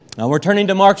Now we're turning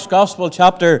to Mark's Gospel,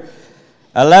 chapter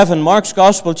 11. Mark's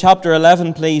Gospel, chapter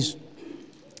 11, please.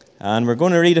 And we're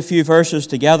going to read a few verses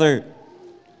together.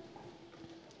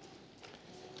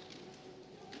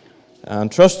 And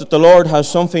trust that the Lord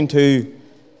has something to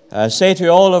say to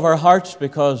all of our hearts,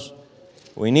 because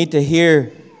we need to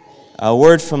hear a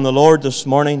word from the Lord this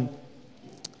morning.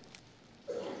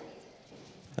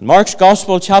 In Mark's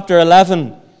Gospel, chapter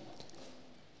 11,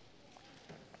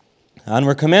 and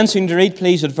we're commencing to read,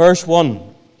 please, at verse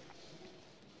 1.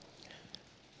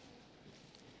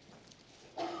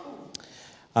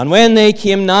 And when they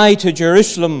came nigh to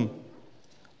Jerusalem,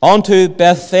 unto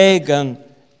Bethphage and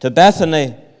to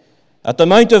Bethany, at the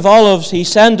Mount of Olives, he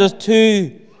sendeth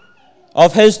two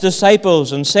of his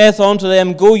disciples, and saith unto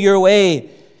them, Go your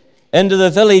way into the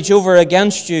village over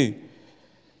against you,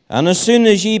 and as soon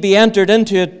as ye be entered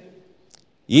into it,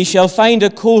 ye shall find a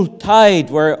colt tied,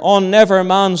 whereon never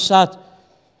man sat.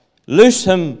 Loose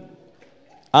him,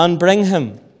 and bring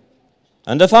him.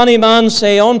 And if any man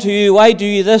say unto you, Why do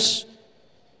ye this?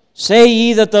 Say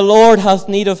ye that the Lord hath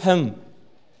need of him,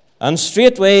 and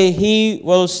straightway he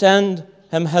will send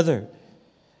him hither.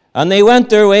 And they went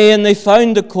their way, and they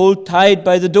found the colt tied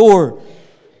by the door,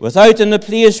 without in the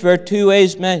place where two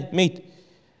ways meet.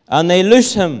 And they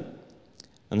loose him.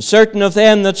 And certain of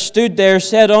them that stood there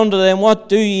said unto them, What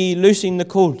do ye, loosing the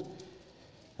colt?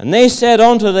 And they said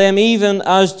unto them, Even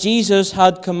as Jesus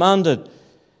had commanded.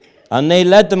 And they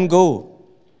let them go.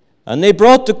 And they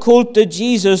brought the colt to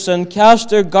Jesus, and cast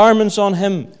their garments on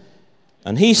him.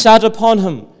 And he sat upon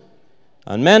him.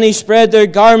 And many spread their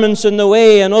garments in the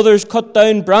way, and others cut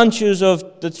down branches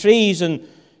of the trees, and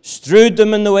strewed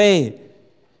them in the way.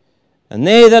 And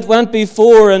they that went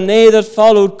before, and they that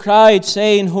followed, cried,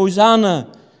 saying,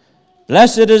 Hosanna!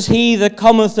 Blessed is he that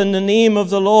cometh in the name of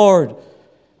the Lord.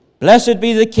 Blessed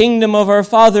be the kingdom of our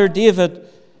father David,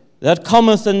 that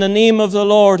cometh in the name of the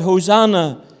Lord.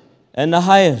 Hosanna in the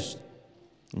highest.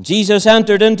 And Jesus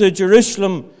entered into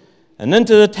Jerusalem, and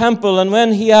into the temple, and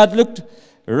when he had looked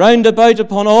round about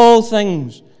upon all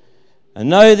things, and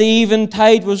now the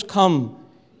eventide was come,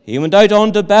 he went out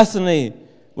unto Bethany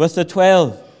with the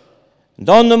 12. And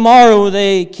on the morrow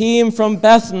they came from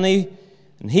Bethany,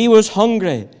 and he was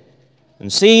hungry.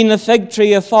 And seeing a fig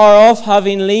tree afar off,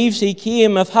 having leaves, he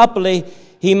came, if happily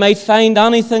he might find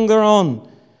anything thereon.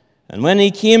 And when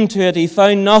he came to it, he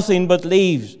found nothing but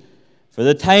leaves, for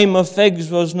the time of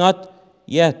figs was not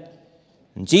yet.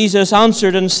 And Jesus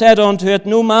answered and said unto it,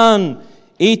 No man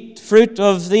eat fruit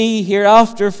of thee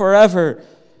hereafter forever.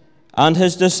 And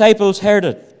his disciples heard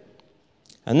it.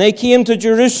 And they came to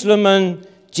Jerusalem, and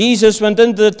Jesus went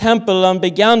into the temple, and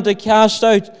began to cast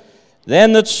out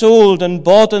them that sold and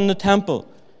bought in the temple,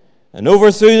 and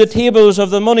overthrew the tables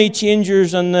of the money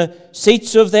changers and the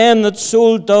seats of them that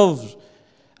sold doves,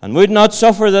 and would not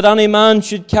suffer that any man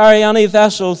should carry any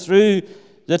vessel through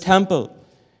the temple.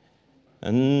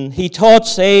 And he taught,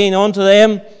 saying unto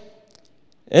them,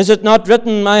 Is it not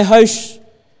written, My house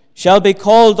shall be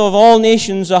called of all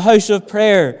nations a house of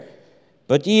prayer,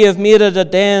 but ye have made it a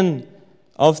den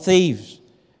of thieves?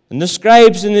 And the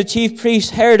scribes and the chief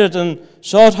priests heard it, and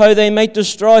sought how they might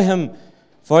destroy him,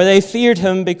 for they feared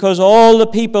him, because all the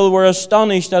people were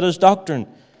astonished at his doctrine.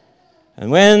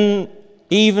 And when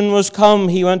even was come,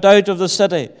 he went out of the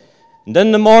city. And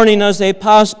in the morning, as they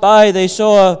passed by, they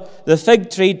saw the fig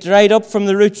tree dried up from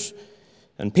the roots.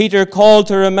 And Peter called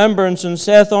to remembrance, and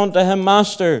saith unto him,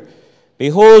 Master,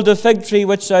 behold, the fig tree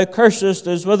which thou cursest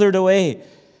is withered away.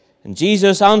 And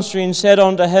Jesus answering said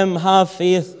unto him, Have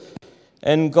faith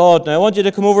in God. Now I want you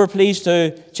to come over, please,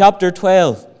 to chapter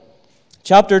 12.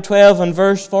 Chapter 12 and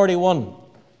verse 41.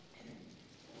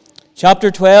 Chapter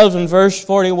 12 and verse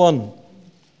 41.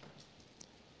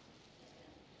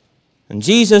 And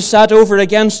Jesus sat over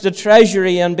against the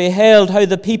treasury, and beheld how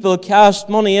the people cast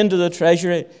money into the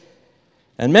treasury.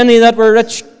 And many that were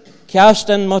rich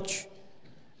cast in much.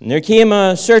 And there came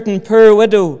a certain poor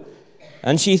widow,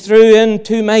 and she threw in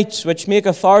 2 mites, which make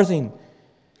a farthing.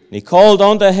 And he called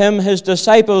unto him his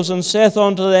disciples, and saith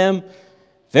unto them,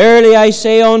 Verily I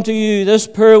say unto you, this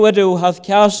poor widow hath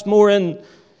cast more in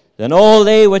than all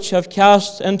they which have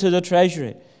cast into the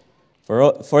treasury.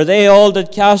 For they all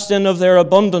did cast in of their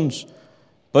abundance,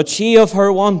 but she of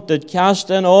her want did cast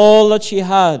in all that she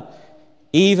had,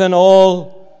 even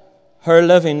all her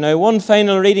living. Now one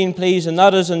final reading, please, and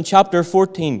that is in chapter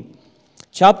 14.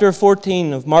 Chapter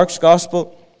 14 of Mark's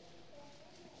Gospel.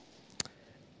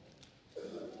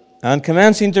 And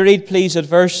commencing to read, please, at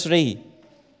verse 3.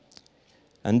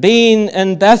 And being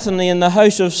in Bethany in the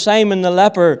house of Simon the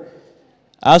leper,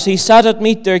 as he sat at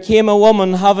meat, there came a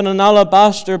woman having an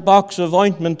alabaster box of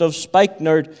ointment of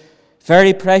spikenard,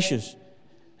 very precious.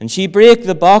 And she brake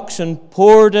the box and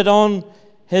poured it on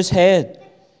his head.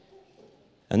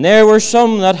 And there were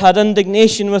some that had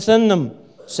indignation within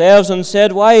themselves, and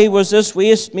said, Why was this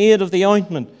waste made of the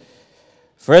ointment?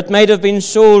 For it might have been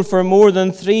sold for more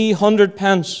than 300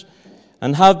 pence,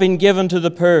 and have been given to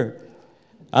the poor.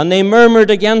 And they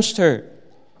murmured against her.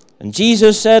 And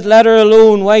Jesus said, Let her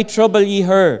alone, why trouble ye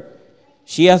her?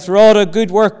 She hath wrought a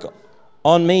good work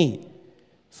on me.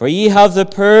 For ye have the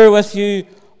poor with you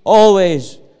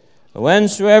always.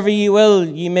 Whensoever ye will,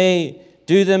 ye may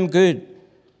do them good.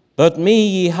 But me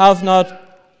ye have not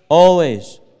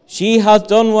always. She hath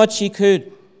done what she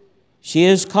could. She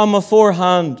is come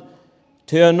aforehand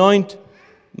to anoint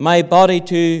my body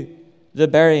to the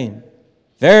burying.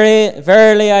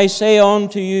 Verily I say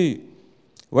unto you,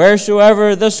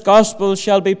 wheresoever this gospel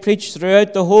shall be preached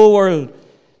throughout the whole world,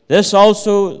 this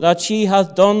also that she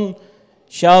hath done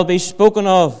shall be spoken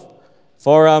of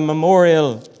for a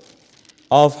memorial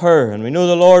of her. And we know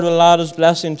the Lord will add his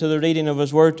blessing to the reading of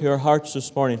his word to our hearts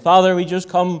this morning. Father, we just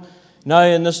come now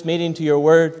in this meeting to your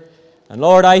word. And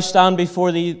Lord, I stand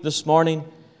before thee this morning.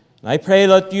 And I pray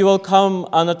that you will come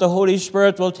and that the Holy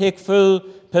Spirit will take full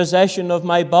possession of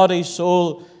my body,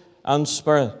 soul, and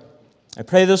spirit. I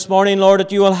pray this morning, Lord,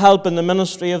 that you will help in the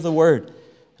ministry of the word.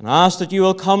 And I ask that you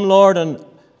will come, Lord, and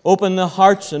open the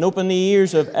hearts and open the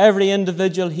ears of every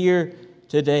individual here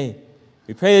today.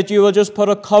 We pray that you will just put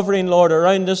a covering, Lord,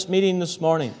 around this meeting this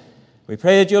morning. We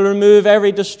pray that you'll remove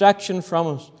every distraction from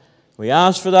us. We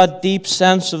ask for that deep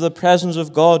sense of the presence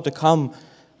of God to come.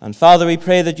 And Father, we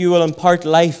pray that you will impart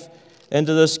life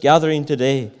into this gathering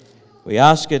today. We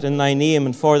ask it in thy name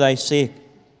and for thy sake.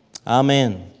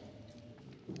 Amen.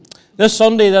 This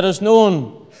Sunday that is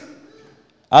known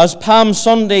as Palm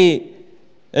Sunday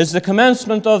is the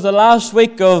commencement of the last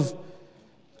week of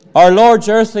our Lord's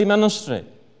earthly ministry.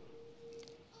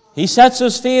 He sets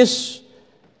his face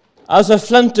as a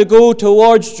flint to go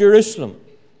towards Jerusalem.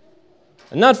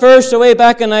 And that verse away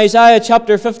back in Isaiah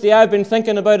chapter 50, I've been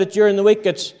thinking about it during the week.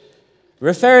 It's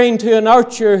referring to an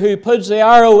archer who puts the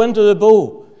arrow into the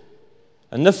bow.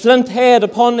 And the flint head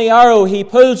upon the arrow, he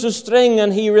pulls the string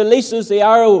and he releases the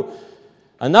arrow.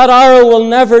 And that arrow will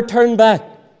never turn back.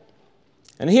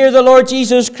 And here the Lord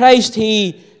Jesus Christ,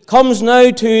 he comes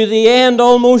now to the end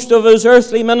almost of his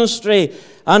earthly ministry.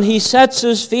 And he sets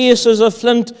his face as a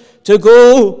flint to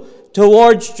go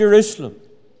towards Jerusalem.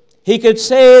 He could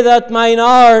say that mine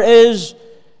hour is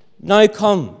now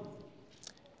come.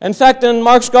 In fact, in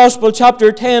Mark's Gospel,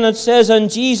 chapter 10, it says, And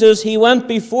Jesus, he went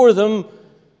before them,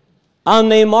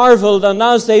 and they marveled, and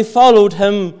as they followed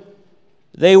him,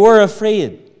 they were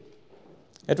afraid.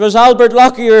 It was Albert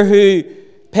Lockyer who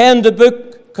penned a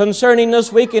book concerning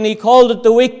this week, and he called it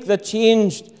the week that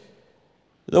changed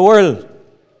the world.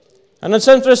 And it's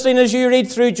interesting as you read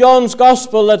through John's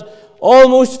Gospel that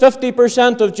almost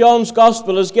 50% of John's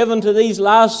Gospel is given to these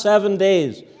last 7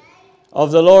 days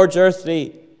of the Lord's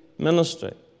earthly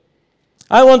ministry.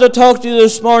 I want to talk to you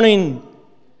this morning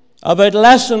about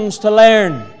lessons to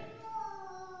learn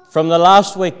from the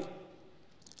last week.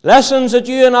 Lessons that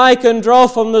you and I can draw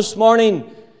from this morning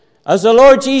as the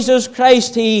Lord Jesus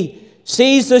Christ, he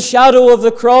sees the shadow of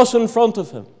the cross in front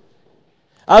of him.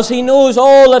 As he knows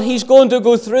all that he's going to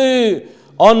go through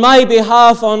on my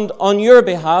behalf and on your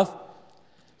behalf.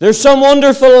 There's some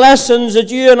wonderful lessons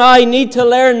that you and I need to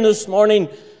learn this morning.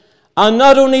 And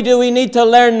not only do we need to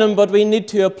learn them, but we need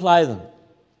to apply them.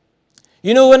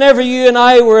 You know, whenever you and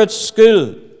I were at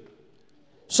school,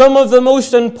 some of the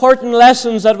most important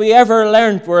lessons that we ever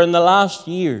learned were in the last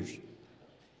years.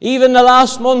 Even the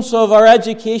last months of our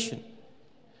education.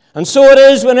 And so it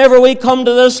is whenever we come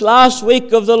to this last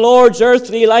week of the Lord's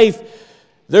earthly life.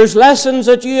 There's lessons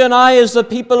that you and I as the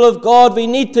people of God, we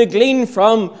need to glean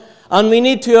from, and we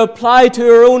need to apply to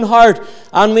our own heart,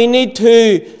 and we need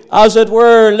to, as it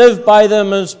were, live by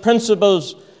them as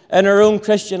principles in our own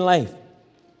Christian life.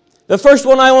 The first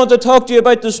one I want to talk to you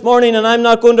about this morning, and I'm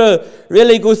not going to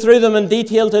really go through them in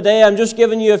detail today, I'm just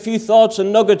giving you a few thoughts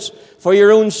and nuggets for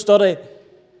your own study,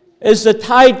 is the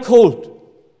tide colt.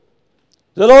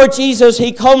 The Lord Jesus,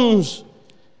 he comes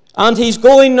and he's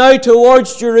going now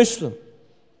towards Jerusalem.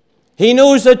 He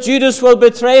knows that Judas will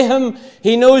betray him.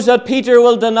 He knows that Peter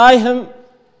will deny him.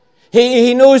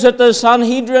 He knows that the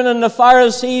Sanhedrin and the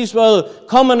Pharisees will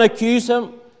come and accuse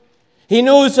him. He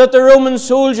knows that the Roman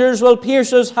soldiers will pierce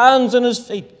his hands and his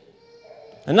feet.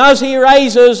 And as he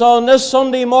rises on this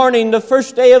Sunday morning, the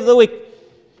first day of the week,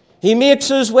 he makes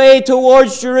his way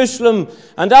towards Jerusalem.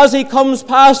 And as he comes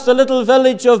past the little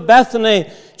village of Bethany,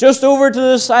 just over to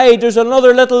the side, there's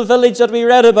another little village that we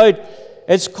read about.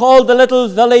 It's called the little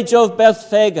village of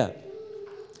Bethphage. And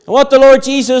what the Lord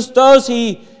Jesus does,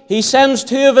 he he sends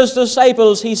 2 of his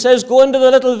disciples. He says, go into the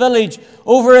little village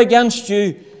over against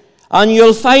you, and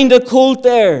you'll find a colt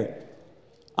there,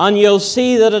 and you'll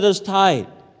see that it is tied.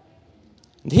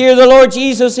 And here the Lord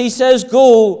Jesus, he says,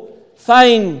 go,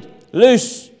 find,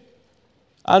 loose,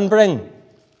 and bring.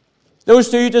 Those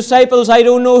 2 disciples, I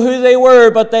don't know who they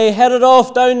were, but they headed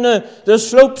off down the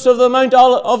slopes of the Mount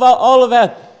of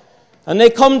Olivet. And they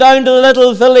come down to the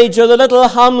little village or the little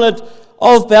hamlet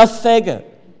of Bethphage.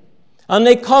 And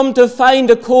they come to find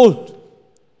a colt.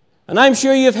 And I'm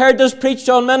sure you've heard this preached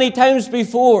on many times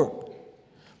before.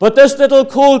 But this little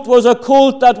colt was a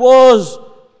colt that was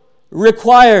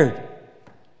required.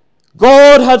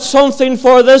 God had something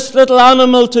for this little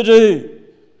animal to do.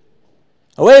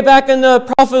 Way back in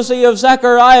the prophecy of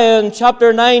Zechariah in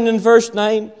chapter 9 and verse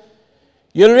 9,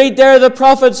 you'll read there the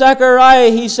prophet Zechariah,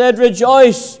 he said,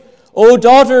 rejoice, O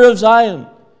daughter of Zion.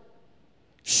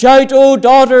 Shout, O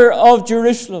daughter of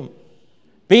Jerusalem.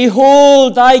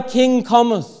 Behold, thy king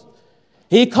cometh.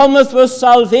 He cometh with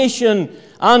salvation,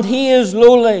 and he is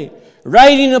lowly,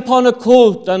 riding upon a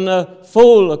colt and a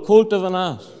foal, a colt of an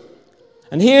ass.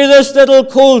 And here this little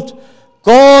colt,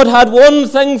 God had one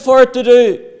thing for it to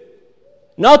do.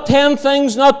 Not 10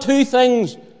 things, not 2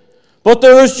 things. But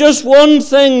there was just one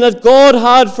thing that God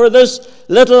had for this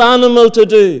little animal to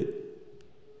do.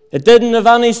 It didn't have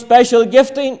any special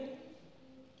gifting.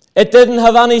 It didn't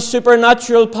have any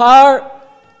supernatural power.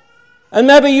 And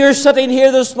maybe you're sitting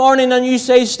here this morning and you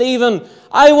say, Stephen,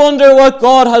 I wonder what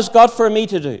God has got for me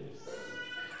to do.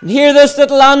 And here this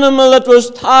little animal that was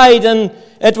tied, and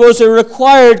it was a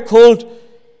required colt.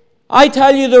 I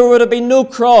tell you, there would have been no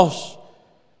cross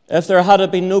if there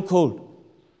had been no colt.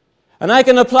 And I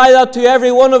can apply that to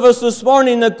every one of us this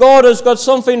morning, that God has got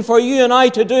something for you and I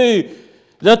to do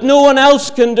that no one else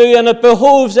can do, and it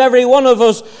behoves every one of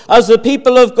us as the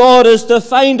people of God is to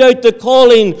find out the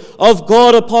calling of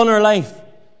God upon our life.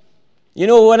 You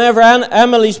know, whenever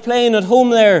Emily's playing at home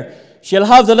there, she'll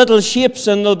have the little shapes,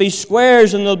 and there'll be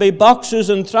squares and there'll be boxes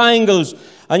and triangles,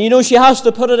 and you know she has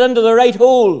to put it into the right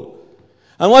hole.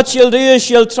 And what she'll do is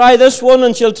she'll try this one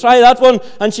and she'll try that one,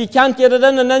 and she can't get it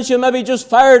in, and then she'll maybe just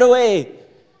fire it away.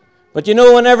 But you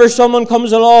know, whenever someone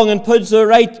comes along and puts the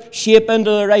right shape into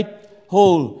the right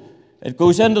hole, it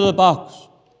goes into the box.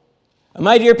 And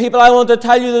my dear people, I want to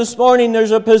tell you this morning,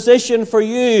 there's a position for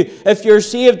you if you're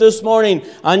saved this morning,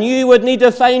 and you would need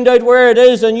to find out where it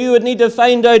is, and you would need to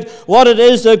find out what it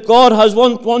is that God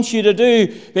wants you to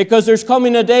do, because there's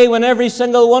coming a day when every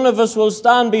single one of us will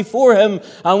stand before Him,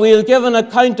 and we'll give an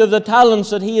account of the talents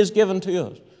that He has given to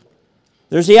us.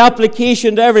 There's the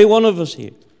application to every one of us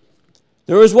here.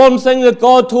 There was one thing that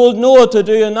God told Noah to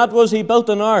do, and that was he built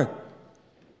an ark.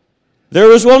 There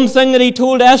was one thing that He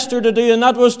told Esther to do, and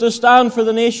that was to stand for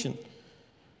the nation.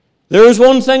 There was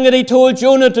one thing that He told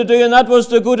Jonah to do, and that was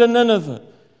to go to Nineveh.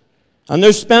 And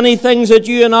there's many things that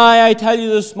you and I tell you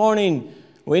this morning,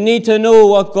 we need to know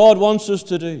what God wants us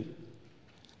to do.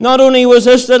 Not only was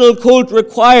this little colt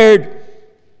required,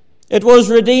 it was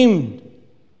redeemed.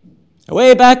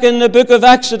 Way back in the book of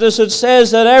Exodus, it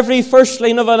says that every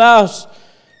firstling of an ass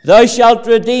thou shalt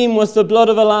redeem with the blood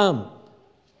of a lamb.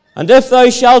 And if thou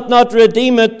shalt not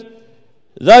redeem it,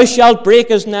 thou shalt break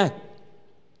his neck.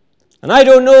 And I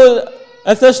don't know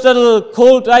if this little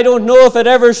colt, I don't know if it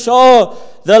ever saw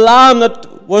the lamb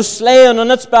that was slain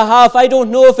on its behalf. I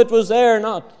don't know if it was there or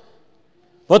not.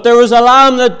 But there was a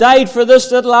lamb that died for this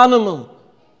little animal.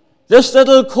 This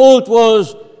little colt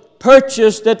was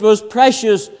purchased. It was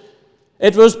precious.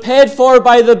 It was paid for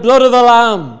by the blood of a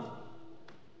lamb.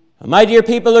 And my dear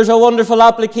people, there's a wonderful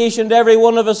application to every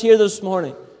one of us here this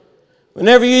morning.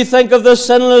 Whenever you think of the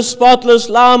sinless, spotless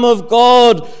Lamb of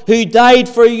God who died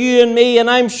for you and me, and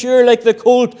I'm sure like the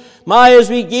colt, as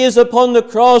we gaze upon the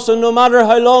cross, and no matter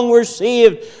how long we're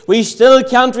saved, we still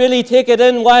can't really take it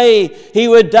in why He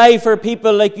would die for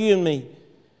people like you and me.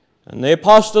 And the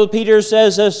Apostle Peter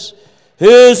says this, who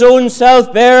His own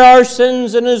self bare our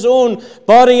sins in His own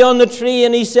body on the tree.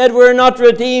 And he said, we're not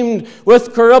redeemed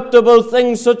with corruptible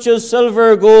things such as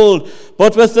silver or gold,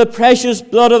 but with the precious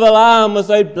blood of a lamb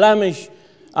without blemish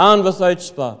and without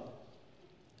spot.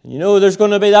 And you know, there's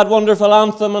going to be that wonderful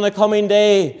anthem on a coming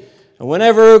day. And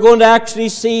whenever we're going to actually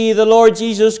see the Lord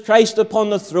Jesus Christ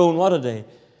upon the throne, what a day.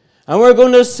 And we're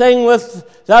going to sing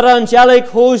with that angelic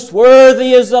host,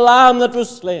 worthy is the Lamb that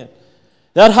was slain,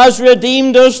 that has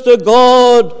redeemed us to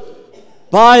God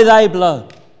by thy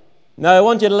blood. Now, I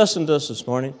want you to listen to this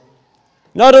morning.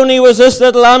 Not only was this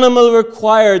little animal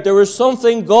required, there was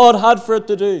something God had for it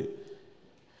to do.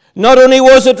 Not only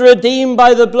was it redeemed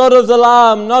by the blood of the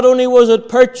Lamb, not only was it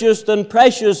purchased and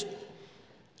precious,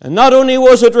 and not only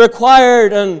was it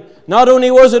required, and not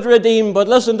only was it redeemed, but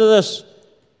listen to this,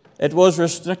 it was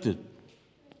restricted.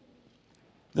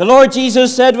 The Lord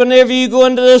Jesus said, whenever you go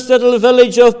into this little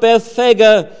village of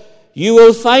Bethphage, you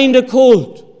will find a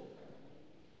colt,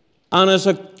 and it's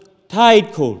a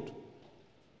tied colt.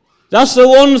 That's the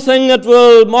one thing that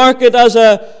will mark it as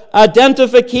an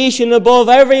identification above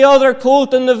every other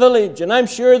colt in the village, and I'm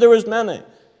sure there was many.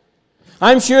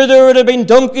 I'm sure there would have been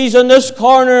donkeys in this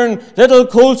corner and little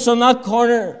colts in that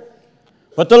corner.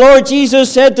 But the Lord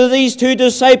Jesus said to these two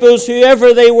disciples,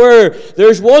 whoever they were,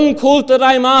 there's one colt that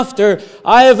I'm after.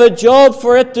 I have a job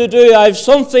for it to do. I have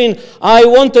something I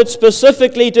want it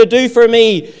specifically to do for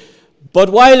me. But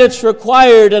while it's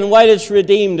required and while it's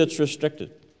redeemed, it's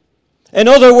restricted. In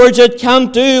other words, it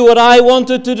can't do what I want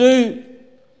it to do.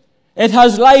 It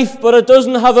has life, but it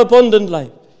doesn't have abundant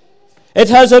life. It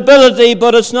has ability,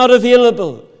 but it's not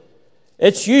available.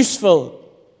 It's useful,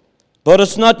 but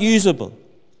it's not usable.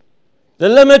 The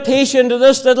limitation to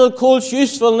this little colt's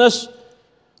usefulness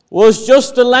was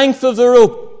just the length of the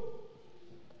rope.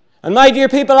 And my dear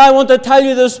people, I want to tell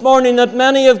you this morning that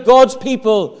many of God's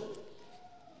people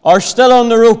are still on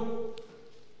the rope.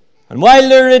 And while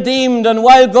they're redeemed, and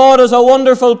while God has a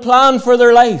wonderful plan for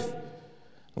their life,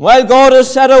 while God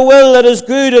has set a will that is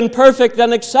good and perfect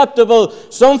and acceptable,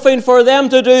 something for them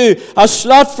to do, a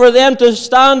slot for them to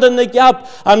stand in the gap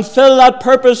and fill that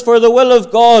purpose for the will of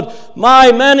God.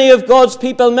 Many of God's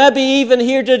people, maybe even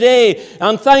here today,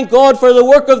 and thank God for the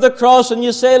work of the cross, and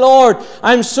you say, Lord,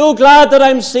 I'm so glad that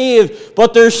I'm saved,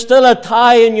 but there's still a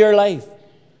tie in your life.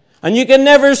 And you can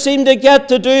never seem to get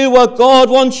to do what God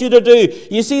wants you to do.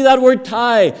 You see that word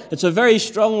tie? It's a very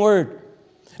strong word.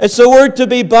 It's the word to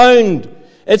be bound.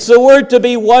 It's the word to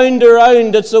be wound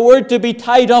around. It's the word to be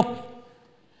tied up.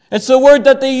 It's the word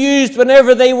that they used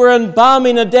whenever they were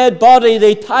embalming a dead body.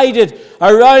 They tied it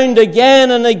around again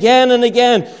and again and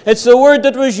again. It's the word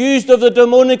that was used of the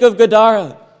demonic of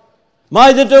Gadara.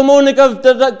 The demonic of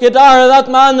Gadara, that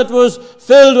man that was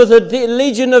filled with a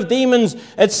legion of demons,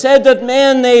 it said that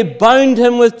men, they bound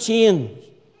him with chains.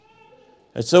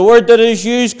 It's the word that is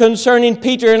used concerning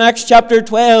Peter in Acts chapter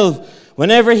 12,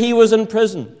 whenever he was in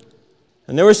prison.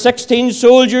 And there were 16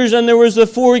 soldiers, and there was the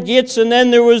 4 gates, and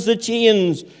then there was the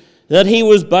chains that he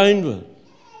was bound with.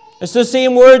 It's the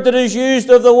same word that is used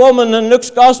of the woman in Luke's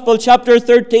Gospel, chapter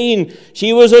 13.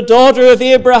 She was a daughter of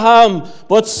Abraham,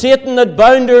 but Satan had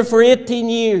bound her for 18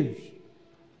 years.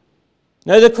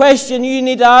 Now the question you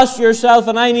need to ask yourself,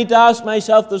 and I need to ask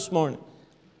myself this morning,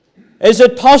 is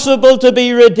it possible to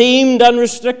be redeemed and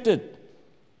restricted?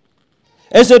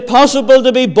 Is it possible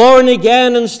to be born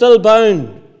again and still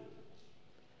bound?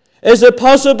 Is it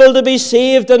possible to be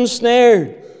saved and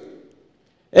snared?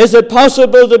 Is it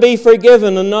possible to be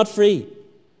forgiven and not free?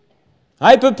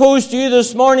 I propose to you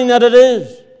this morning that it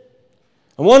is.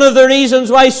 And one of the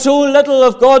reasons why so little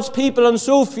of God's people and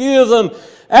so few of them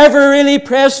ever really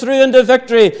press through into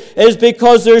victory is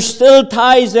because there's still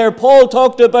ties there. Paul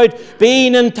talked about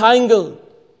being entangled.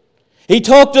 He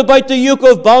talked about the yoke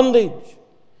of bondage.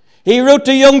 He wrote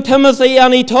to young Timothy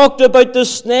and he talked about the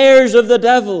snares of the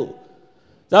devil.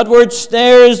 That word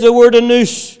snare is the word a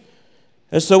noose.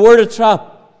 It's the word a trap.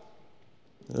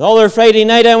 The other Friday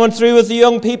night I went through with the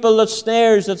young people that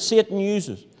snares that Satan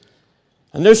uses.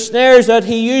 And there's snares that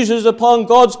he uses upon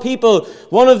God's people.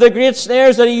 One of the great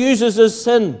snares that he uses is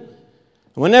sin.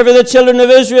 Whenever the children of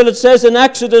Israel, it says in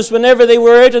Exodus, whenever they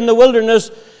were out in the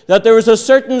wilderness, that there was a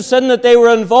certain sin that they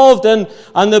were involved in,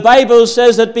 and the Bible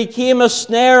says it became a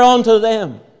snare unto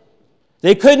them.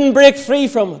 They couldn't break free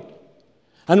from it.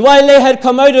 And while they had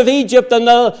come out of Egypt and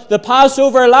the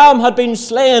Passover lamb had been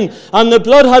slain and the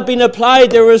blood had been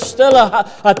applied, there was still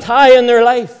a tie in their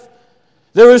life.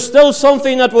 There was still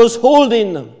something that was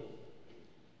holding them.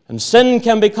 And sin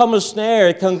can become a snare.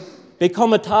 It can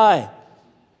become a tie.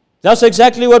 That's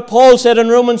exactly what Paul said in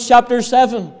Romans chapter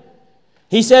 7.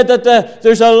 He said that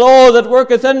there's a law that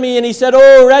worketh in me, and he said,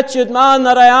 "Oh, wretched man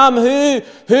that I am, who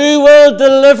will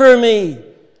deliver me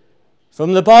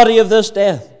from the body of this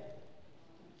death?"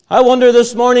 I wonder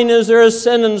this morning, is there a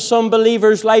sin in some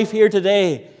believer's life here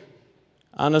today?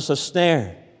 And it's a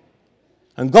snare.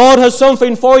 And God has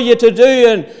something for you to do,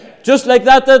 and just like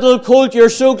that little colt, you're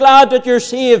so glad that you're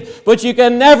saved, but you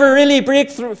can never really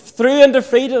break through into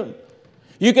freedom.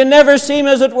 You can never seem,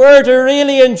 as it were, to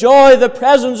really enjoy the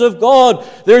presence of God.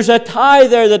 There's a tie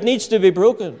there that needs to be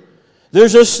broken.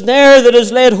 There's a snare that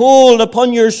has laid hold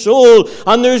upon your soul,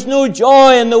 and there's no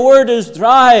joy, and the word is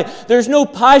dry. There's no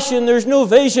passion, there's no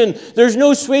vision, there's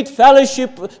no sweet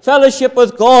fellowship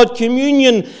with God.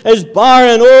 Communion is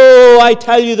barren. Oh, I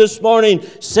tell you this morning,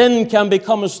 sin can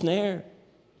become a snare.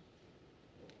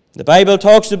 The Bible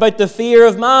talks about the fear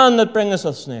of man that bringeth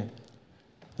a snare.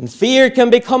 And fear can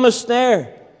become a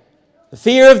snare. The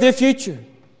fear of the future.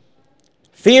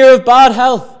 Fear of bad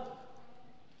health.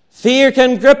 Fear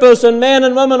can grip us, and men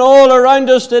and women all around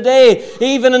us today,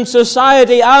 even in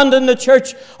society and in the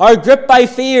church, are gripped by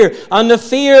fear. And the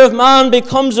fear of man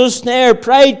becomes a snare.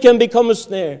 Pride can become a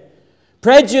snare.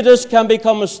 Prejudice can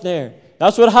become a snare.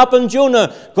 That's what happened to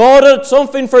Jonah. God had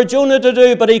something for Jonah to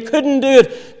do, but he couldn't do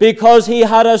it because he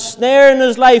had a snare in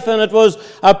his life, and it was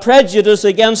a prejudice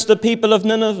against the people of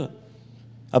Nineveh.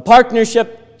 A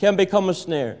partnership can become a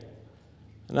snare.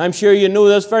 And I'm sure you know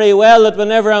this very well, that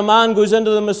whenever a man goes into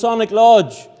the Masonic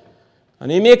Lodge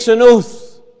and he makes an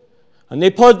oath, and they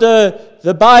put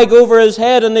the bag over his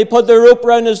head and they put the rope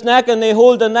around his neck and they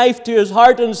hold a knife to his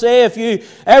heart and say, if you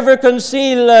ever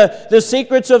conceal the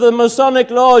secrets of the Masonic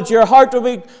Lodge, your heart will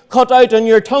be cut out and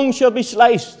your tongue shall be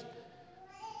sliced.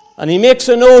 And he makes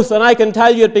an oath, and I can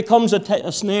tell you it becomes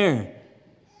a snare.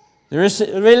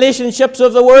 The relationships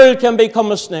of the world can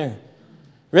become a snare.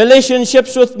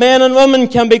 Relationships with men and women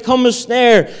can become a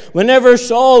snare. Whenever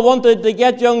Saul wanted to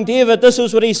get young David, this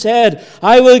is what he said: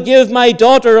 I will give my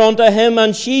daughter unto him,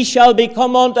 and she shall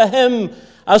become unto him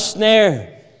a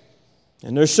snare.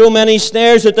 And there's so many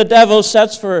snares that the devil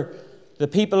sets for the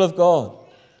people of God.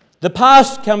 The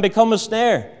past can become a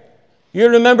snare. You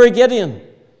remember Gideon.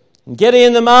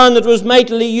 Gideon, the man that was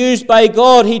mightily used by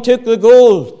God, he took the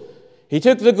gold. He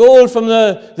took the gold from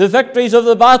the victories of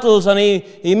the battles, and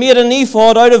he made an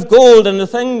ephod out of gold, and the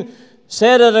thing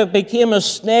said that it became a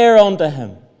snare unto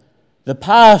him. The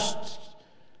past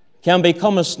can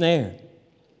become a snare.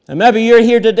 And maybe you're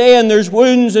here today and there's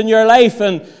wounds in your life,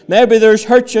 and maybe there's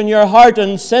hurts in your heart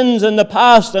and sins in the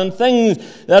past and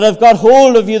things that have got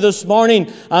hold of you this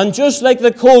morning. And just like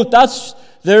the coat, that's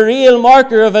the real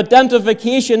marker of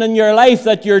identification in your life,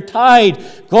 that you're tied.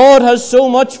 God has so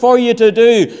much for you to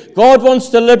do. God wants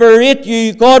to liberate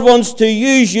you. God wants to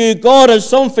use you. God has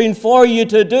something for you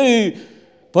to do.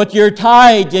 But you're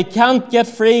tied. You can't get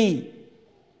free.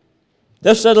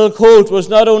 This little colt was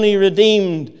not only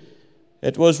redeemed,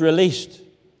 it was released.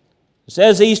 It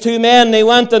says these two men, they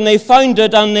went and they found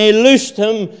it, and they loosed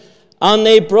him, and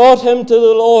they brought him to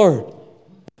the Lord.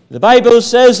 The Bible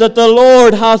says that the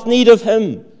Lord hath need of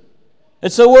him.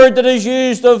 It's a word that is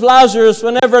used of Lazarus.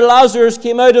 Whenever Lazarus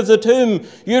came out of the tomb,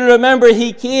 you remember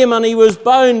he came and he was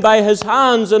bound by his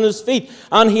hands and his feet,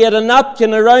 and he had a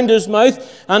napkin around his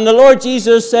mouth, and the Lord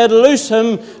Jesus said, loose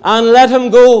him and let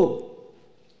him go.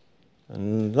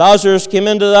 And Lazarus came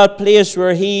into that place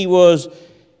where he was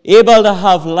able to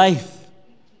have life,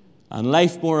 and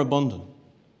life more abundant.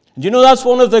 And you know, that's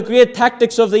one of the great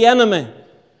tactics of the enemy.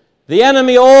 The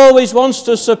enemy always wants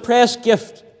to suppress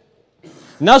gift.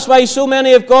 And that's why so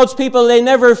many of God's people, they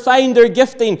never find their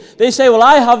gifting. They say, well,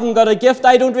 I haven't got a gift.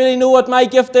 I don't really know what my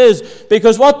gift is.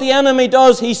 Because what the enemy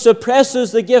does, he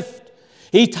suppresses the gift.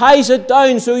 He ties it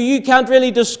down so you can't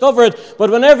really discover it. But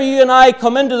whenever you and I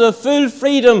come into the full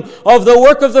freedom of the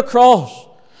work of the cross,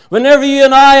 whenever you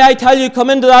and I tell you, come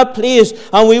into that place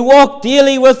and we walk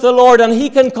daily with the Lord, and he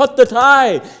can cut the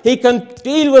tie. He can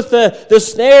deal with the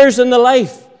snares in the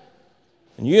life.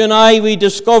 And you and I, we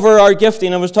discover our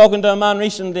gifting. I was talking to a man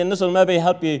recently, and this will maybe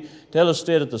help you to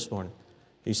illustrate it this morning.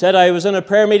 He said, I was in a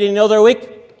prayer meeting the other week,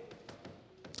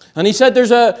 and he said,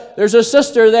 there's a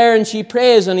sister there, and she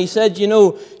prays, and he said, you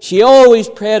know, she always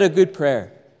prayed a good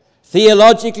prayer.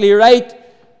 Theologically right.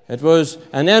 It was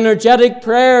an energetic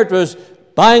prayer. It was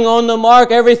bang on the mark.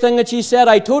 Everything that she said,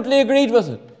 I totally agreed with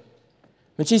it.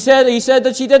 And he said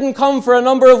that she didn't come for a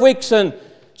number of weeks, and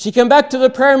she came back to the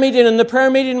prayer meeting, and the prayer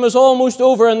meeting was almost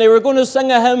over, and they were going to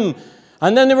sing a hymn,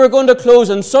 and then they were going to close,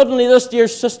 and suddenly this dear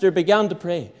sister began to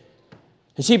pray.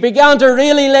 And she began to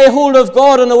really lay hold of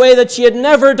God in a way that she had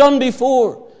never done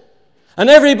before. And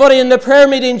everybody in the prayer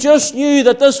meeting just knew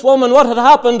that this woman, what had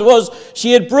happened was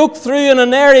she had broke through in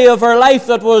an area of her life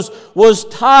that was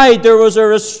tied. There was a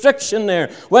restriction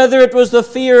there. Whether it was the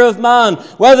fear of man,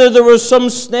 whether there was some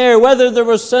snare, whether there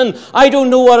was sin, I don't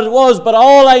know what it was, but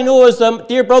all I know is the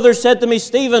dear brother said to me,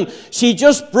 Stephen, she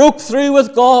just broke through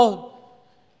with God.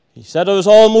 He said it was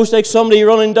almost like somebody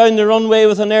running down the runway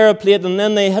with an aeroplane, and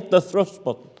then they hit the thrust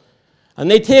button. And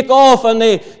they take off, and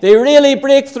they really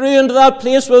break through into that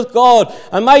place with God.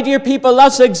 And my dear people,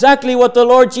 that's exactly what the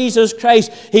Lord Jesus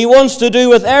Christ, he wants to do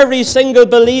with every single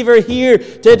believer here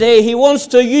today. He wants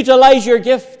to utilize your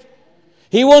gift.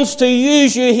 He wants to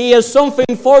use you. He has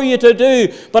something for you to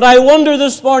do. But I wonder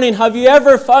this morning, have you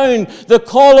ever found the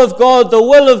call of God, the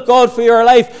will of God for your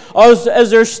life? Or is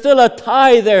there still a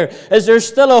tie there? Is there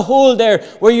still a hold there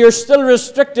where you're still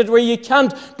restricted, where you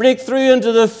can't break through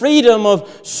into the freedom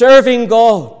of serving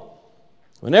God?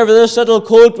 Whenever this little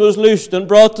colt was loosed and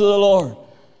brought to the Lord,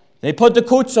 they put the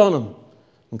coats on him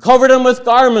and covered him with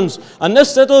garments. And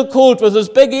this little colt with his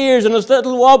big ears and his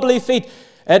little wobbly feet,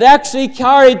 it actually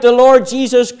carried the Lord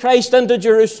Jesus Christ into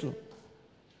Jerusalem.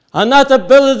 And that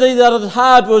ability that it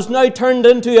had was now turned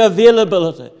into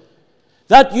availability.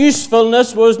 That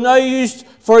usefulness was now used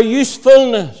for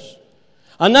usefulness.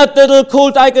 And that little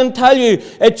colt, I can tell you,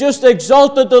 it just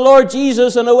exalted the Lord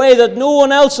Jesus in a way that no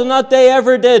one else in that day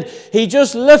ever did. He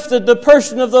just lifted the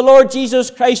person of the Lord Jesus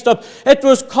Christ up. It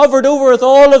was covered over with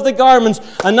all of the garments.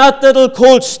 And that little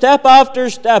colt, step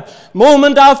after step,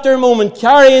 moment after moment,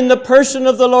 carrying the person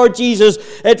of the Lord Jesus,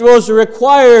 it was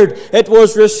required, it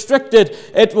was restricted,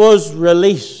 it was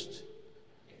released.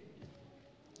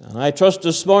 And I trust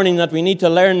this morning that we need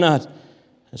to learn that.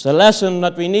 It's a lesson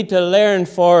that we need to learn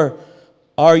for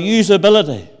our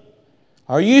usability,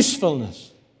 our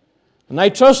usefulness. And I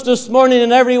trust this morning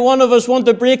that every one of us want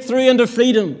to break through into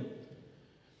freedom.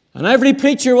 And every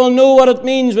preacher will know what it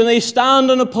means when they stand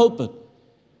in a pulpit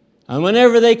and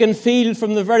whenever they can feel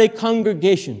from the very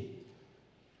congregation,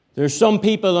 there's some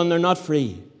people and they're not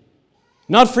free.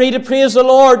 Not free to praise the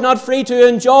Lord, not free to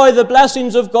enjoy the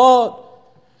blessings of God,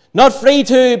 not free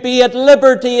to be at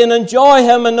liberty and enjoy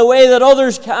Him in the way that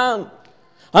others can.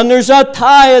 And there's that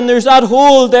tie and there's that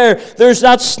hold there. There's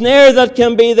that snare that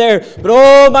can be there. But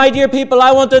oh, my dear people,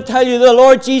 I want to tell you the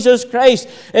Lord Jesus Christ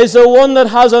is the one that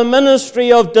has a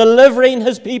ministry of delivering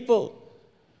His people.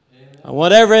 Amen. And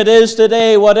whatever it is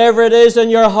today, whatever it is in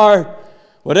your heart,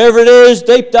 whatever it is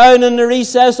deep down in the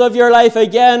recess of your life,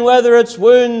 again, whether it's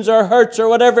wounds or hurts or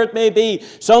whatever it may be,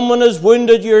 someone has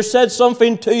wounded you or said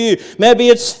something to you. Maybe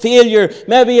it's failure,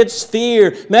 maybe it's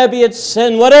fear, maybe it's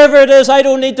sin. Whatever it is, I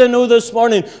don't need to know this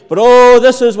morning. But oh,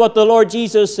 this is what the Lord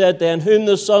Jesus said then, whom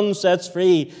the Son sets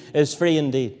free is free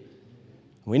indeed.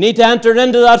 We need to enter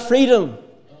into that freedom.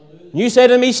 You say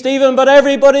to me, Stephen, but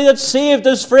everybody that's saved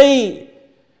is free.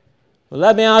 Well,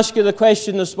 let me ask you the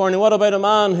question this morning. What about a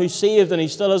man who's saved and he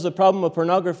still has the problem of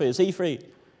pornography? Is he free?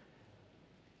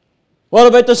 What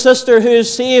about the sister who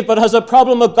is saved but has a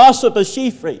problem of gossip? Is she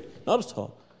free? Not at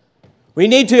all. We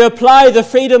need to apply the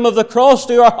freedom of the cross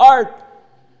to our heart.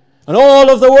 And all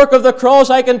of the work of the cross,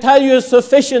 I can tell you, is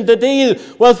sufficient to deal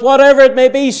with whatever it may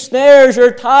be, snares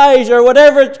or ties or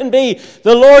whatever it can be.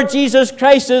 The Lord Jesus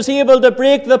Christ is able to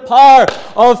break the power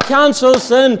of cancel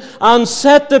sin and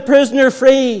set the prisoner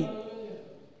free.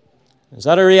 Is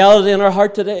that a reality in our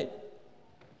heart today?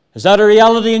 Is that a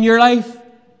reality in your life?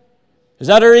 Is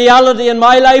that a reality in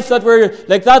my life that we're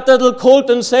like that little colt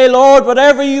and say, Lord,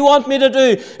 whatever you want me to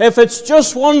do, if it's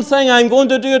just one thing, I'm going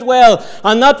to do it well.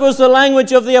 And that was the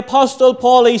language of the Apostle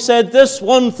Paul. He said, this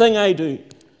one thing I do.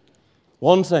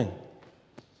 One thing.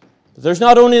 But there's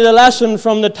not only the lesson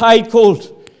from the tied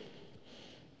colt,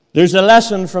 there's a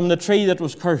lesson from the tree that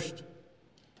was cursed.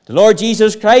 The Lord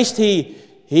Jesus Christ, He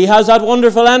has that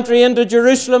wonderful entry into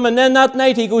Jerusalem, and then that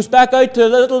night he goes back out to the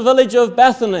little village of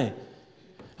Bethany.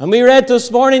 And we read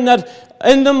this morning that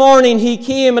in the morning he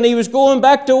came and he was going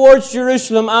back towards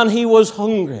Jerusalem and he was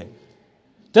hungry.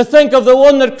 To think of the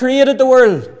one that created the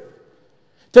world.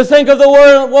 To think of the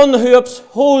one who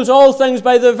upholds all things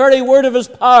by the very word of his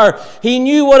power. He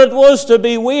knew what it was to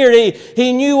be weary.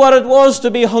 He knew what it was to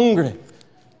be hungry.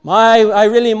 I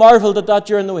really marveled at that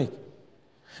during the week.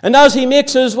 And as he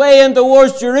makes his way in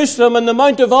towards Jerusalem, and the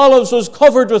Mount of Olives was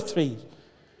covered with trees,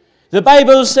 the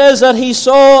Bible says that he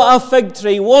saw a fig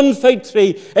tree, one fig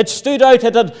tree. It stood out.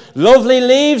 It had lovely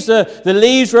leaves. The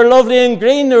leaves were lovely and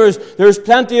green. There was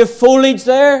plenty of foliage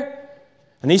there.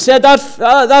 And he said,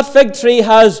 that fig tree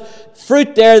has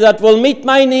fruit there that will meet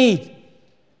my need.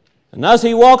 And as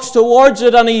he walks towards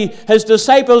it and his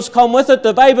disciples come with it,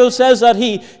 the Bible says that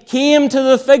he came to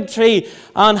the fig tree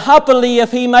and happily,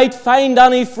 if he might find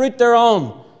any fruit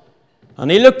thereon.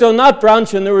 And he looked on that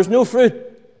branch and there was no fruit.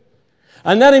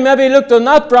 And then he maybe looked on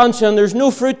that branch and there's no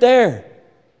fruit there.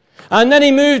 And then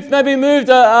he moved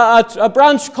a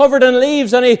branch covered in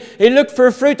leaves and he looked for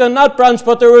fruit on that branch,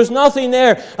 but there was nothing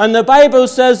there. And the Bible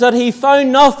says that he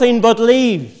found nothing but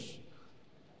leaves.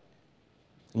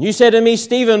 And you say to me,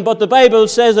 Stephen, but the Bible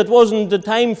says it wasn't the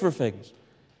time for figs.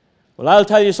 Well, I'll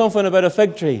tell you something about a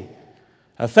fig tree.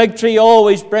 A fig tree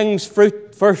always brings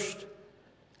fruit first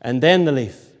and then the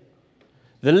leaf.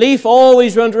 The leaf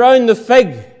always went round the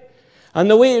fig. And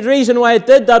the reason why it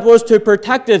did that was to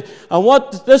protect it. And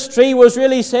what this tree was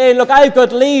really saying, look, I've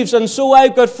got leaves and so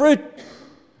I've got fruit.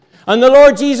 And the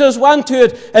Lord Jesus went to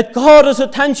it. It caught his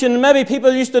attention. Maybe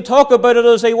people used to talk about it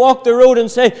as they walked the road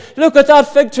and say, look at that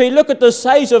fig tree. Look at the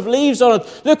size of leaves on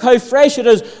it. Look how fresh it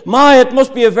is. My, it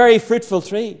must be a very fruitful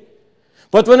tree.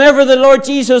 But whenever the Lord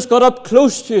Jesus got up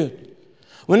close to it,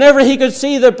 whenever he could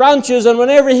see the branches and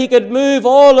whenever he could move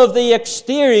all of the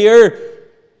exterior,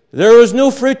 there was no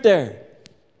fruit there.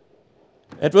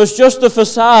 It was just a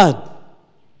facade.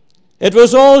 It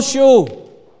was all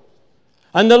show.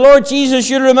 And the Lord Jesus,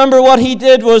 you remember what he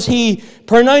did was he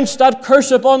pronounced that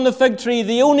curse upon the fig tree.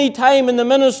 The only time in the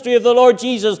ministry of the Lord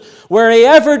Jesus where he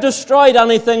ever destroyed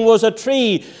anything was a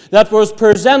tree that was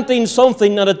presenting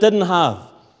something that it didn't have.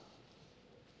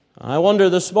 I wonder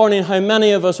this morning how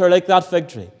many of us are like that fig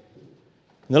tree.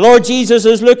 The Lord Jesus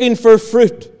is looking for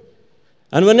fruit.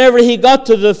 And whenever he got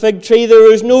to the fig tree, there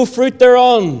was no fruit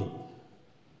thereon.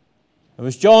 It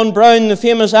was John Brown, the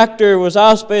famous actor, was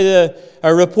asked by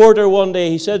a reporter one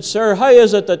day. He said, "Sir, how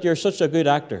is it that you're such a good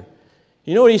actor?"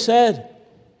 You know what he said?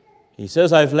 He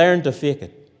says, "I've learned to fake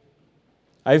it.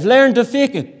 I've learned to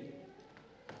fake it."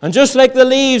 And just like the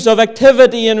leaves of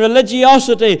activity and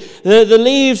religiosity, the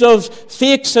leaves of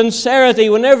fake sincerity,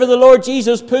 whenever the Lord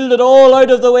Jesus pulled it all out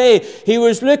of the way, he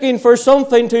was looking for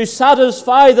something to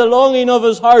satisfy the longing of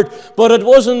his heart, but it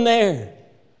wasn't there.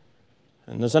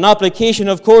 And there's an application,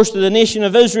 of course, to the nation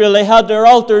of Israel. They had their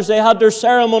altars, they had their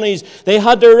ceremonies, they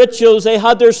had their rituals, they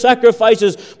had their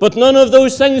sacrifices, but none of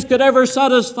those things could ever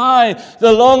satisfy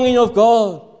the longing of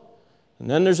God.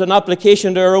 And then there's an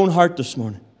application to our own heart this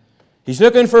morning. He's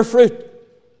looking for fruit.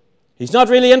 He's not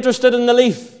really interested in the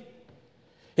leaf.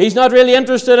 He's not really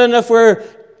interested in if we're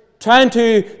trying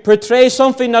to portray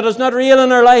something that is not real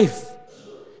in our life.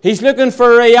 He's looking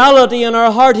for reality in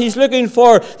our heart. He's looking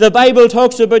for, the Bible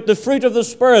talks about the fruit of the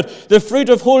Spirit, the fruit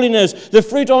of holiness, the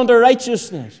fruit unto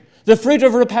righteousness, the fruit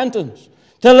of repentance.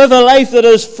 To live a life that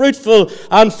is fruitful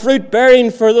and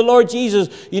fruit-bearing for the Lord Jesus.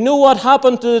 You know what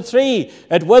happened to the tree?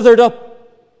 It withered up.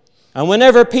 And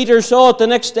whenever Peter saw it the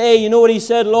next day, you know what he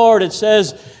said? "Lord," it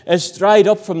says, "it's dried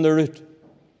up from the root."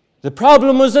 The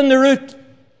problem was in the root.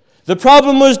 The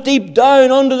problem was deep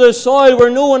down under the soil where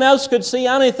no one else could see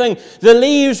anything. The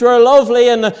leaves were lovely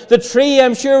and the tree,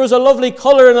 I'm sure, was a lovely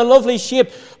color and a lovely shape,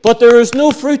 but there was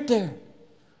no fruit there.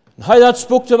 And how that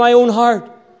spoke to my own heart.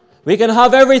 We can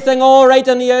have everything all right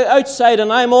on the outside,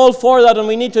 and I'm all for that, and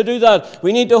we need to do that.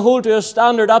 We need to hold to a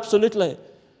standard, absolutely.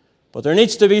 But there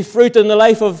needs to be fruit in the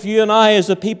life of you and I as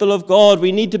the people of God.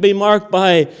 We need to be marked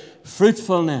by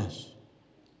fruitfulness.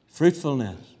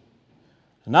 Fruitfulness.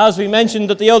 And as we mentioned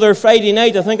at the other Friday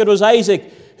night, I think it was Isaac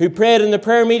who prayed in the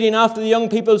prayer meeting after the young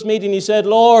people's meeting. He said,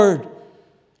 "Lord,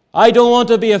 I don't want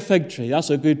to be a fig tree." That's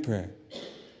a good prayer.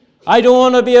 "I don't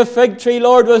want to be a fig tree,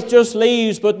 Lord, with just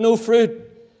leaves but no fruit.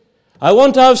 I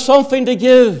want to have something to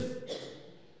give."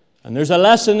 And there's a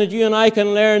lesson that you and I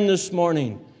can learn this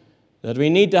morning, that we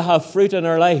need to have fruit in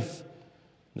our life.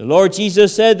 The Lord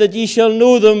Jesus said that ye shall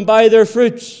know them by their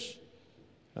fruits.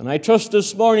 And I trust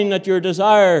this morning that your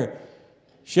desire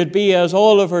should be, as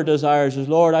all of our desires, is,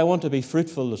 "Lord, I want to be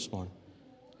fruitful this morning.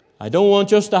 I don't want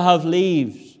just to have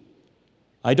leaves.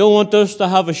 I don't want just to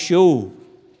have a show.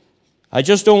 I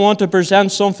just don't want to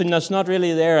present something that's not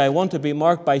really there. I want to be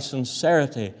marked by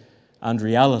sincerity and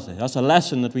reality." That's a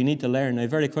lesson that we need to learn now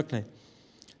very quickly.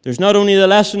 There's not only the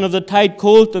lesson of the tied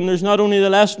colt, and there's not only the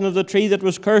lesson of the tree that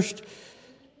was cursed.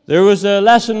 There was a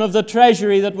lesson of the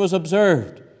treasury that was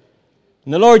observed.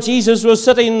 And the Lord Jesus was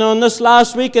sitting on this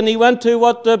last week, and he went to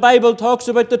what the Bible talks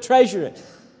about, the treasury.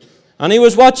 And he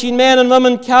was watching men and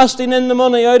women casting in the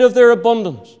money out of their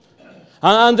abundance.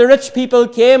 And the rich people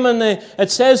came, and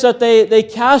it says that they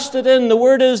cast it in. The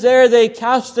word is there, they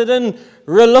cast it in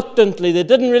reluctantly. They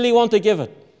didn't really want to give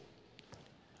it.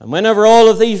 And whenever all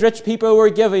of these rich people were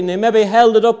giving, they maybe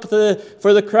held it up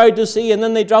for the crowd to see, and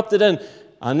then they dropped it in.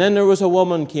 And then there was a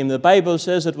woman came. The Bible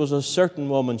says it was a certain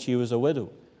woman. She was a widow.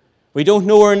 We don't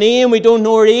know her name, we don't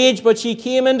know her age, but she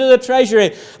came into the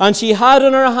treasury, and she had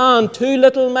in her hand 2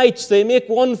 little mites. They make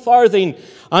 1 farthing.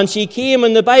 And she came,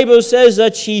 and the Bible says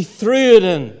that she threw it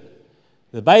in.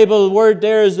 The Bible word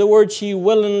there is the word she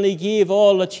willingly gave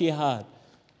all that she had.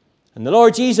 And the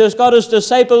Lord Jesus got his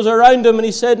disciples around him, and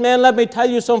he said, "Men, let me tell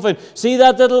you something. See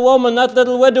that little woman, that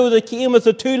little widow that came with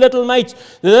the 2 little mites,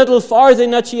 the little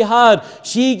farthing that she had,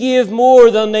 she gave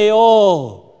more than they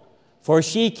all. For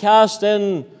she cast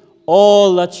in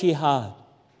all that she had,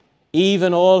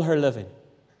 even all her living."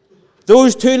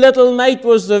 Those 2 little mite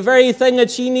was the very thing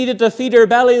that she needed to feed her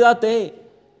belly that day.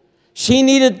 She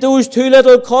needed those 2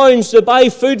 little coins to buy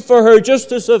food for her just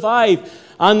to survive.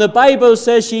 And the Bible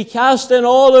says she cast in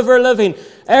all of her living.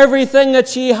 Everything that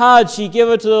she had, she gave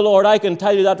it to the Lord. I can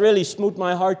tell you that really smote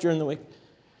my heart during the week.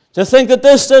 To think that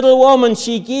this little woman,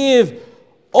 she gave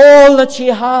all that she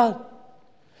had.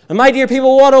 And my dear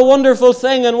people, what a wonderful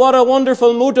thing and what a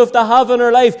wonderful motive to have in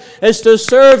our life is to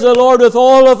serve the Lord with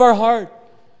all of our heart.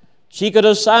 She could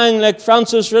have sang like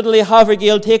Francis Riddell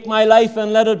Havergale, "Take my life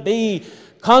and let it be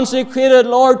consecrated,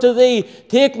 Lord, to thee.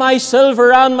 Take my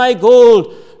silver and my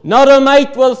gold. Not a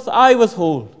mite will I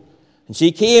withhold." And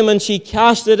she came and she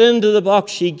cast it into the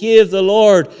box. She gave the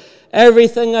Lord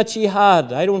everything that she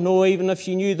had. I don't know even if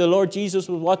she knew the Lord Jesus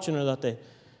was watching her that day.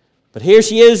 But here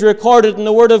she is, recorded in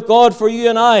the Word of God for you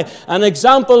and I, an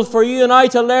example for you and I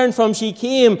to learn from. She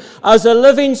came as a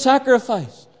living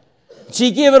sacrifice.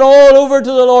 She gave it all over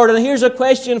to the Lord. And here's a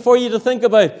question for you to think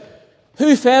about.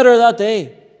 Who fed her that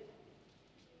day?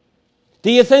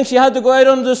 Do you think she had to go out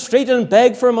on the street and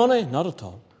beg for money? Not at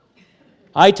all.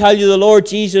 I tell you, the Lord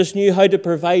Jesus knew how to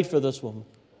provide for this woman.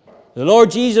 The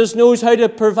Lord Jesus knows how to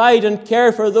provide and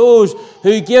care for those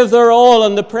who give their all.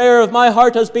 And the prayer of my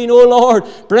heart has been, "Oh Lord,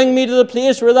 bring me to the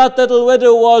place where that little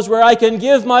widow was, where I can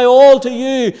give my all to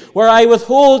you, where I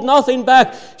withhold nothing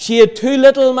back." She had too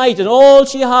little mite, and all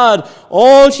she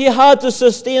had to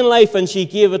sustain life, and she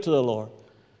gave it to the Lord.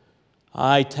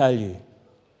 I tell you,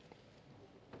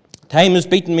 time has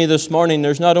beaten me this morning.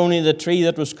 There's not only the tree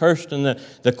that was cursed and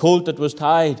the colt that was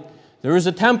tied. There was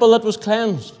a temple that was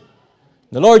cleansed.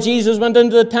 The Lord Jesus went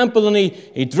into the temple and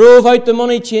he drove out the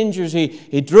money changers.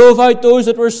 He drove out those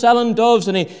that were selling doves.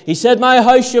 And he said, "My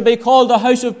house shall be called a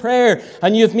house of prayer,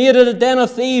 and you've made it a den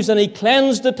of thieves." And he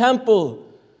cleansed the temple.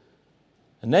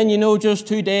 And then, just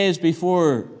 2 days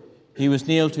before he was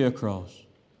nailed to a cross,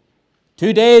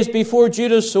 2 days before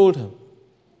Judas sold him,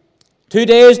 2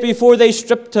 days before they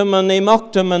stripped him and they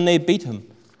mocked him and they beat him,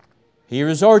 he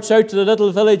resorts out to the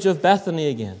little village of Bethany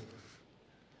again.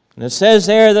 And it says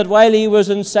there that while he was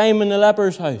in Simon the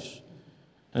leper's house,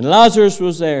 and Lazarus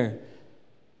was there,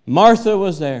 Martha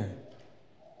was there,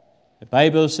 the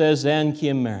Bible says then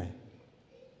came Mary.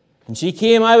 And she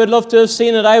came. I would love to have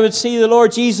seen it. I would see the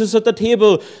Lord Jesus at the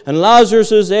table, and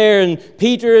Lazarus is there, and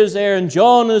Peter is there, and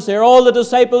John is there. All the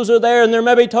disciples are there, and they're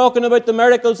maybe talking about the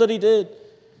miracles that he did.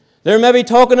 They're maybe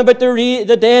talking about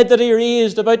the dead that he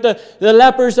raised, about the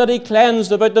lepers that he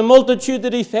cleansed, about the multitude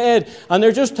that he fed. And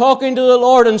they're just talking to the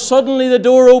Lord, and suddenly the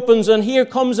door opens, and here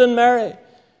comes in Mary.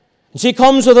 And she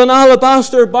comes with an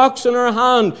alabaster box in her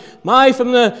hand.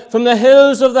 From the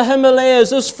hills of the Himalayas,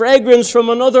 this fragrance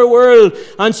from another world.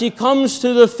 And she comes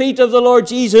to the feet of the Lord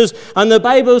Jesus. And the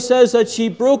Bible says that she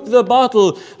broke the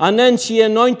bottle, and then she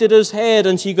anointed his head,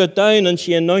 and she got down and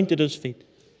she anointed his feet.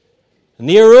 And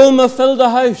the aroma filled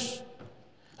the house.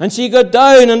 And she got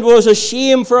down, and it was a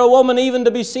shame for a woman even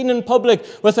to be seen in public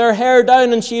with her hair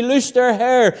down. And she loosed her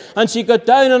hair, and she got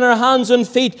down on her hands and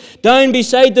feet, down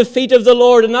beside the feet of the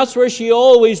Lord. And that's where she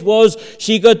always was.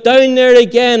 She got down there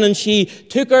again, and she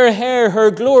took her hair,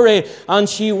 her glory, and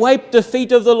she wiped the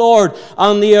feet of the Lord.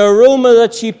 And the aroma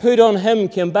that she put on him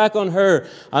came back on her,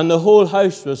 and the whole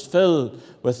house was filled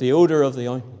with the odor of the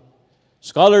ointment.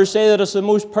 Scholars say that it's the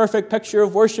most perfect picture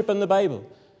of worship in the Bible.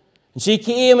 And she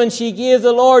came and she gave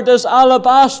the Lord this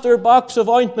alabaster box of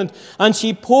ointment, and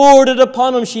she poured it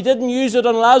upon him. She didn't use it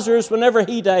on Lazarus whenever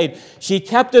he died. She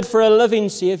kept it for a living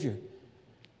Savior.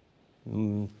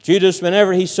 Judas,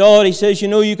 whenever he saw it, he says,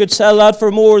 you could sell that for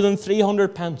more than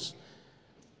 300 pence.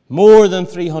 More than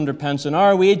 300 pence. In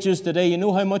our wages today, you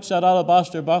know how much that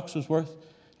alabaster box was worth?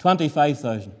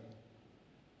 25,000.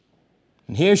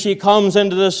 And here she comes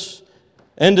into this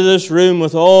room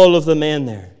with all of the men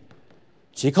there.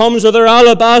 She comes with her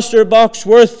alabaster box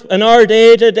worth in our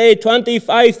day today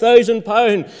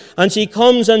 £25,000, and she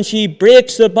comes and she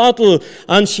breaks the bottle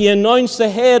and she anoints the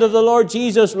head of the Lord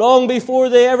Jesus long before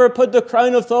they ever put the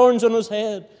crown of thorns on his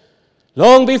head,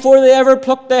 long before they ever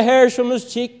plucked the hairs from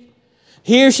his cheek.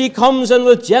 Here she comes, and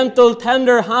with gentle,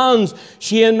 tender hands,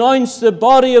 she anoints the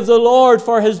body of the Lord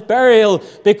for his burial,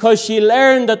 because she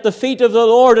learned at the feet of the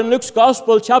Lord in Luke's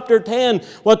Gospel, chapter 10,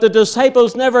 what the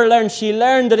disciples never learned. She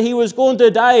learned that he was going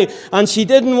to die, and she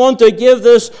didn't want to give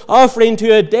this offering to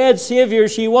a dead Savior.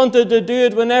 She wanted to do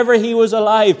it whenever he was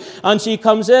alive. And she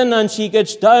comes in and she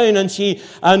gets down and she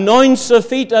anoints the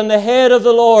feet and the head of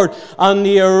the Lord, and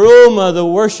the aroma, the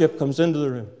worship comes into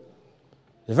the room.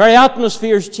 The very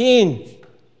atmosphere is changed.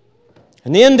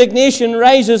 And the indignation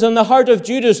rises in the heart of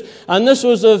Judas. And this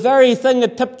was the very thing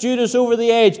that tipped Judas over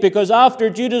the edge, because after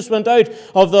Judas went out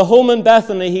of the home in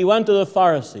Bethany, he went to the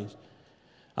Pharisees.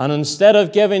 And instead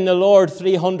of giving the Lord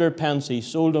 300 pence, he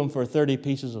sold him for 30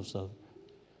 pieces of silver.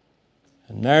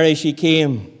 And Mary, she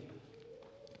came,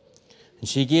 and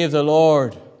she gave the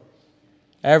Lord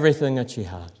everything that she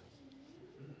had.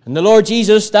 And the Lord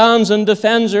Jesus stands and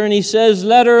defends her, and he says,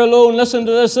 let her alone. Listen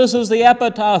to this. This is the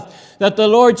epitaph that the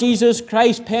Lord Jesus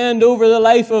Christ penned over the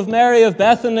life of Mary of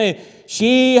Bethany.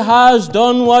 She has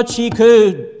done what she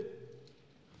could.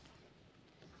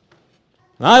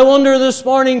 I wonder this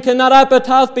morning, can that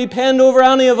epitaph be penned over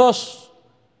any of us?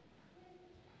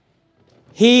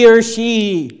 He or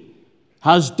she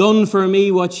has done for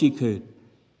me what she could.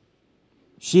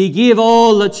 She gave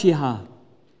all that she had.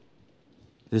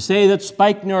 They say that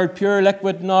spikenard, pure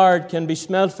liquid nard, can be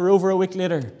smelt for over a week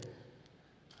later.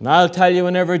 And I'll tell you,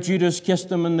 whenever Judas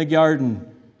kissed him in the garden,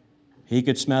 he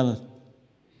could smell it.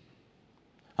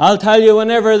 I'll tell you,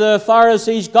 whenever the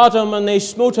Pharisees got him and they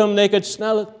smote him, they could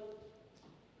smell it.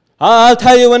 I'll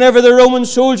tell you, whenever the Roman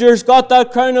soldiers got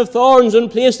that crown of thorns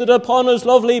and placed it upon his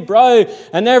lovely brow,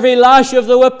 and every lash of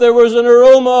the whip there was an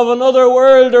aroma of another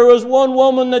world. There was one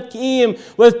woman that came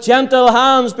with gentle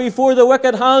hands before the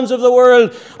wicked hands of the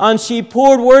world, and she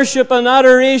poured worship and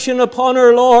adoration upon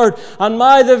her Lord. And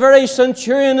the very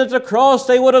centurion at the cross,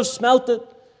 they would have smelt it.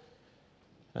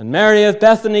 And Mary of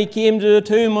Bethany came to the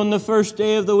tomb on the first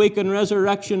day of the week on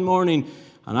resurrection morning,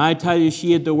 and I tell you,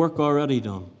 she had the work already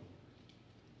done.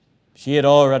 She had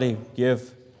already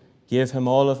gave him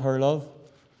all of her love.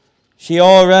 She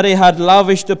already had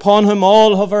lavished upon him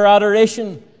all of her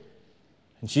adoration.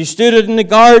 And she stood in the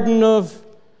garden of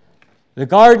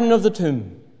the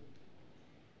tomb.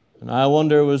 And I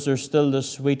wonder, was there still the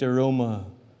sweet aroma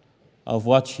of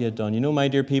what she had done? You know, my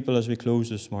dear people, as we close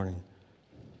this morning,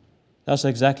 that's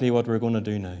exactly what we're going to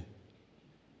do now.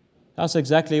 That's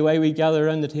exactly why we gather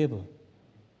around the table.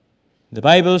 The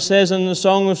Bible says in the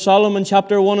Song of Solomon,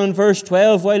 chapter 1 and verse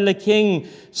 12, while the king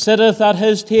sitteth at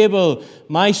his table,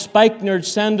 my spikenard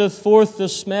sendeth forth the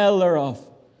smell thereof.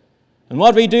 And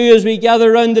what we do is we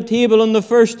gather round the table on the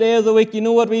first day of the week. You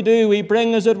know what we do? We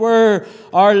bring, as it were,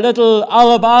 our little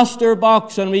alabaster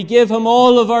box, and we give him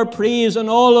all of our praise and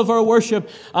all of our worship.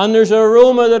 And there's an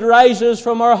aroma that rises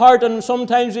from our heart, and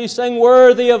sometimes we sing,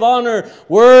 worthy of honor,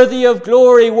 worthy of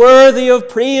glory, worthy of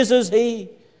praise is he.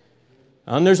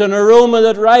 And there's an aroma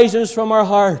that rises from our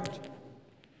heart.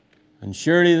 And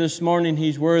surely this morning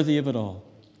he's worthy of it all.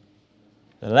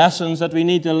 The lessons that we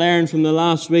need to learn from the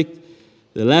last week,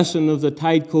 the lesson of the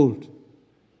tide colt,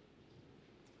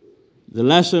 the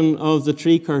lesson of the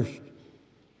tree cursed,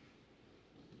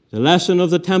 the lesson of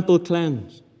the temple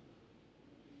cleansed,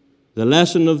 the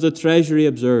lesson of the treasury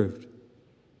observed,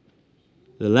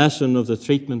 the lesson of the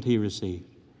treatment he received.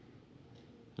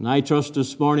 And I trust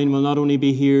this morning we'll not only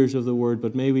be hearers of the word,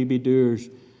 but may we be doers.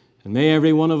 And may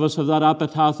every one of us have that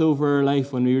epitaph over our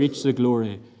life when we reach the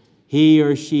glory. He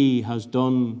or she has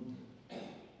done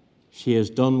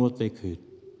what they could.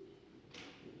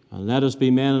 And let us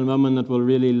be men and women that will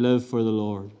really live for the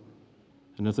Lord.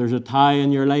 And if there's a tie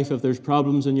in your life, if there's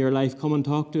problems in your life, come and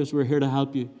talk to us. We're here to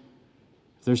help you.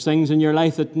 If there's things in your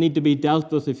life that need to be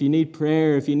dealt with, if you need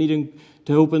prayer, if you need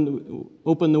to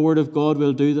open the Word of God,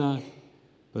 we'll do that.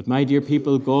 But my dear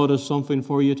people, God has something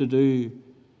for you to do.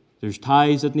 There's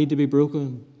ties that need to be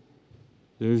broken.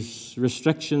 There's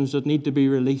restrictions that need to be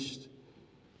released.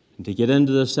 And to get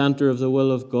into the center of the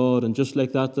will of God, and just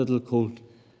like that little colt,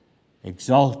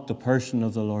 exalt the person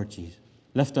of the Lord Jesus.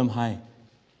 Lift him high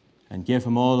and give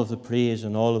him all of the praise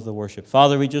and all of the worship.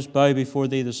 Father, we just bow before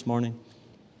thee this morning.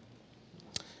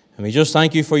 And we just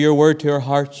thank you for your word to our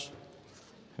hearts.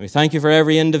 And we thank you for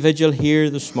every individual here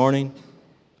this morning.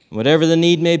 Whatever the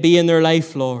need may be in their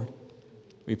life, Lord,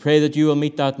 we pray that you will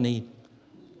meet that need.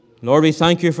 Lord, we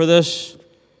thank you for this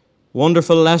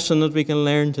wonderful lesson that we can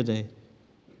learn today.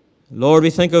 Lord, we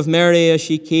think of Mary as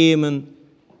she came and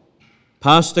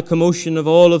past the commotion of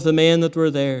all of the men that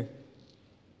were there.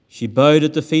 She bowed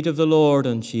at the feet of the Lord,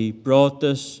 and she brought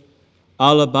this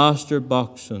alabaster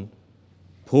box and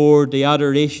poured the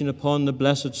adoration upon the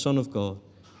blessed Son of God.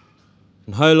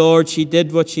 And how, Lord, she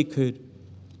did what she could.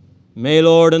 May,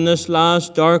 Lord, in this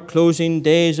last dark closing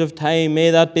days of time, may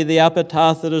that be the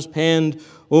epitaph that is penned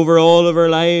over all of our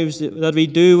lives, that we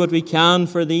do what we can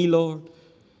for thee, Lord.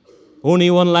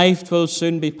 Only one life will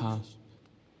soon be past,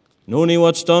 and only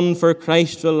what's done for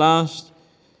Christ will last.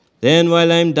 Then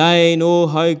while I'm dying, oh,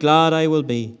 how glad I will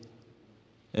be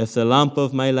if the lamp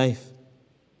of my life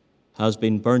has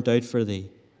been burnt out for thee.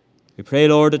 We pray,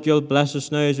 Lord, that you'll bless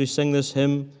us now as we sing this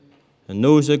hymn, and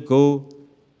those that go.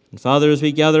 And Father, as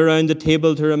we gather around the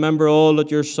table to remember all that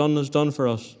your Son has done for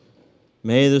us,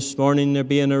 may this morning there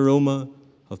be an aroma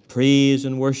of praise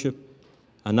and worship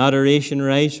and adoration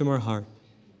rise from our heart.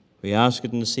 We ask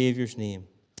it in the Saviour's name.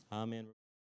 Amen.